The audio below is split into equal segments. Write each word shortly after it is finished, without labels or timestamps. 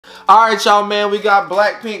Alright y'all, man, we got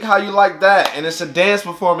Blackpink, How You Like That? And it's a dance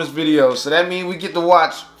performance video. So that means we get to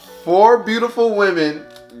watch 4 beautiful women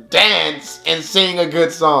dance and sing a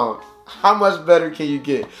good song. How much better can you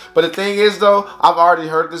get? But the thing is though, I've already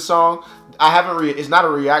heard this song. I haven't it's not a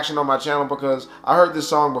reaction on my channel because I heard this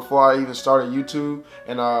song before I even started YouTube.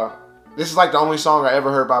 And this is like the only song I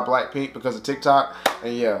ever heard by Blackpink because of TikTok.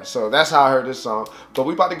 And yeah, so that's how I heard this song. But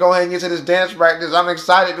we about to go ahead and get to this dance practice. I'm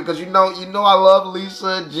excited because you know I love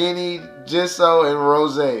Lisa, Jennie, Jisoo, and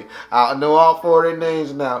Rosé. I know all 4 of their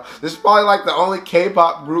names now. This is probably like the only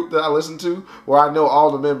K-pop group that I listen to where I know all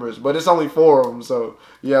the members. But it's only 4 of them. So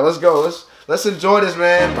yeah, let's go. Let's enjoy this,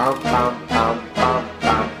 man.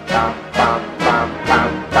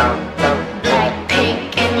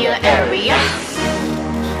 Blackpink in your area.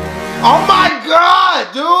 Oh my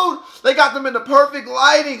god, dude! They got them in the perfect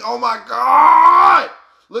lighting. Oh my god!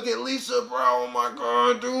 Look at Lisa, bro. Oh my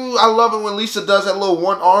god, dude. I love it when Lisa does that little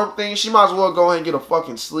one arm thing. She might as well go ahead and get a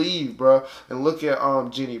fucking sleeve, bro. And look at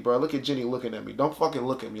Jennie, bro. Look at Jennie looking at me. Don't fucking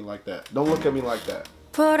look at me like that. Don't look at me like that.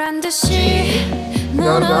 Oh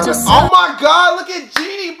my god, look at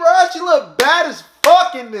Jennie, bro. She look bad as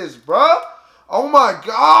fuck in this, bro. Oh my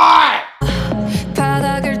god.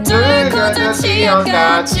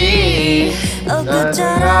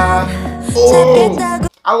 Oh,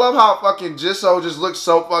 I love how fucking Jisoo just looks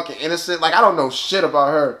so fucking innocent. Like, I don't know shit about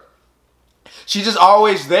her. She's just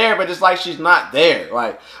always there, but it's like she's not there.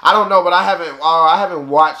 Like, I don't know, but I haven't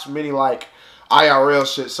watched many like IRL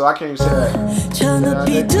shit, so I can't even say that.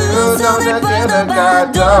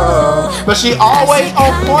 But she always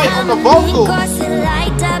on point on the vocal.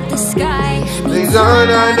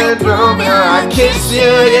 I kiss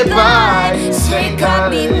you goodbye.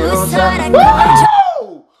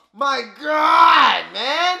 Woo! My god,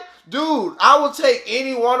 man. Dude, I would take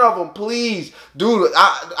any one of them, please. Dude,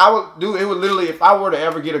 it would literally, if I were to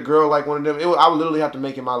ever get a girl like one of them, I would literally have to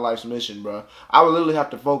make it my life's mission, bro. I would literally have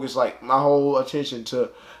to focus, like, my whole attention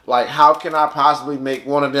to, like, how can I possibly make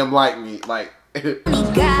one of them like me? Like, y'all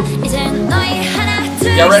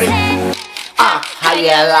ready? How you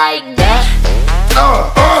like that?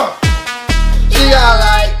 Yeah,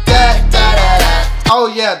 like that. Oh,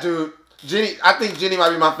 yeah, dude. Jennie, I think Jennie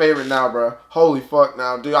might be my favorite now, bro. Holy fuck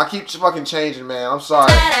now, dude. I keep fucking changing, man. I'm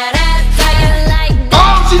sorry.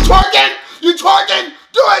 Oh, she's twerking! You twerking?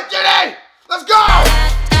 Do it, Jennie! Let's go!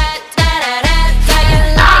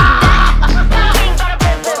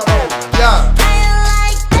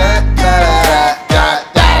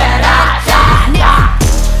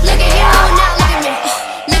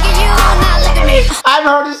 I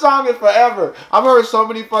haven't heard this song in forever. I've heard so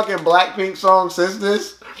many fucking Blackpink songs since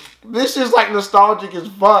this. This is like nostalgic as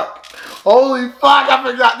fuck. Holy fuck, I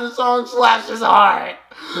forgot this song slaps as hard.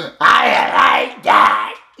 I like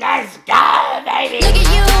that. Let's go, baby. Look at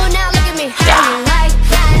you now, look at me. How you like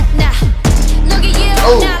that now? Look at you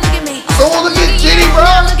now, look at me. Oh, look at Jennie, bro.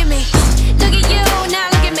 Look at me. Look at you now,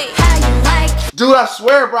 look at me. How you like? Dude, I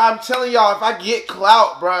swear, bro, I'm telling y'all, if I get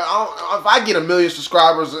clout, bro, if I get 1 million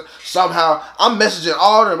subscribers somehow, I'm messaging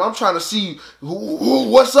all of them. I'm trying to see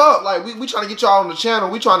what's up. Like, we trying to get y'all on the channel.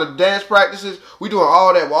 We trying to dance practices. We doing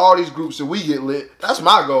all that with all these groups and we get lit. That's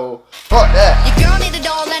my goal. Fuck that. Your girl need a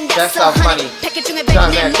doll and that's so funny.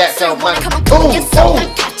 That's so funny.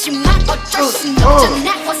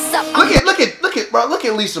 Look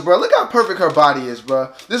at Lisa, bro. Look how perfect her body is,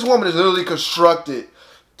 bro. This woman is literally constructed.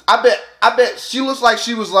 I bet she looks like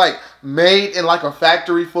she was like made in like a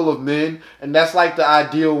factory full of men, and that's like the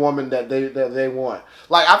ideal woman that they want.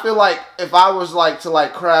 Like, I feel like if I was like to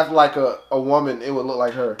like craft like a woman, it would look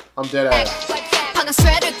like her. I'm dead ass.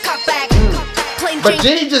 But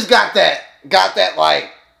Jennie just got that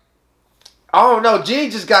like, I don't know. Jennie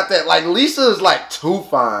just got that like, Lisa is like too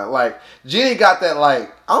fine. Like, Jennie got that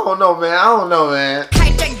like, I don't know, man.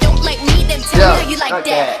 Yeah, you like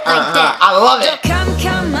that. I love it.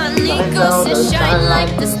 Come on, Nichols, shine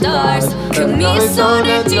like the stars.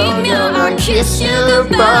 I'll kiss you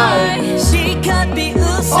goodbye. She could be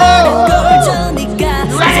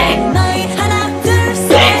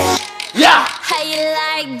Yeah. How you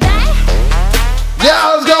like that?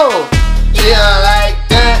 Yeah, let's go. Yeah, like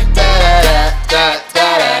that.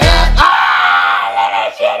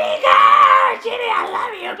 Jennie, girl. Jennie, I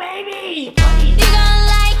love you, baby. You gonna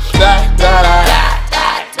like that.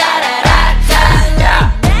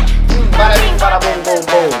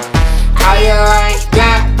 How you like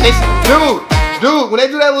that? Dude, when they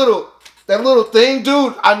do that little thing,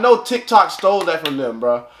 dude, I know TikTok stole that from them,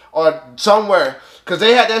 bro, or somewhere, cause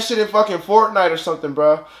they had that shit in fucking Fortnite or something,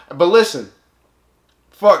 bro. But listen,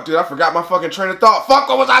 fuck, dude, I forgot my fucking train of thought. Fuck,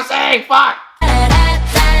 what was I saying? Fuck.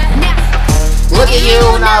 Look at you,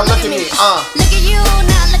 now look at me. Look at you,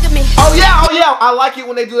 now look at me. Oh yeah, oh yeah. I like it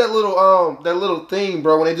when they do that little thing,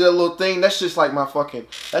 bro. When they do that little thing, that's just like my fucking,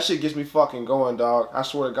 that shit gets me fucking going, dog. I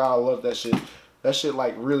swear to God, I love that shit. That shit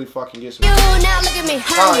like really fucking gets me. You now look at me.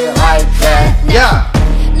 Oh yeah, like that. Yeah.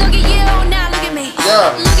 Look at you, now look at me.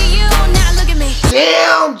 Yeah. Look at you, now look at me.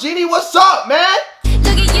 Damn, Jennie, what's up, man?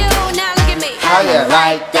 Look at you, now look at me. How you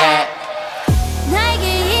like that?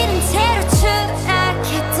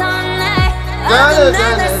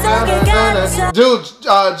 Dude,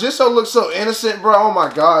 jisoo looks so innocent, bro. Oh my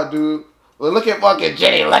God, dude. Well, look at fucking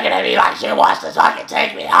Jennie looking at me like she wants to fucking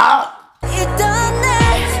take me home.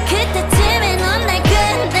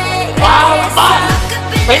 Oh, fuck.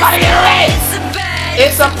 We gotta get ready.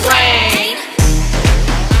 It's a plane.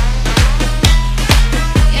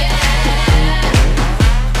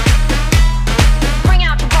 Bring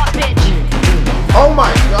out your boss, bitch. Oh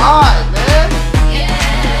my God, man.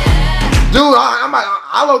 Dude,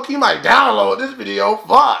 I low-key might download this video.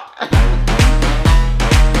 Fuck.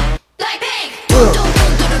 BLACKPINK.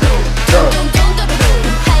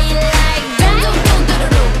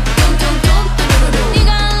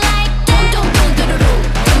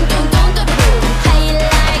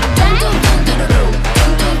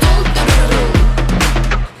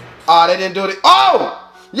 Oh, they didn't do it.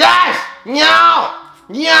 Oh! Yes! Meow!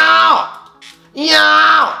 Meow!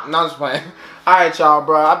 Meow! No, I'm just playing. Alright, y'all,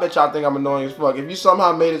 bro. I bet y'all think I'm annoying as fuck. If you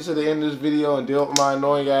somehow made it to the end of this video and dealt with my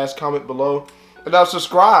annoying ass, comment below. And now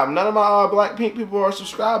subscribe. None of my BLACKPINK people are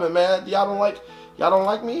subscribing, man. Y'all don't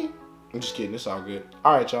like me? I'm just kidding. It's all good.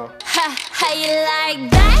 Alright, y'all. How you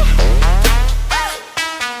like that?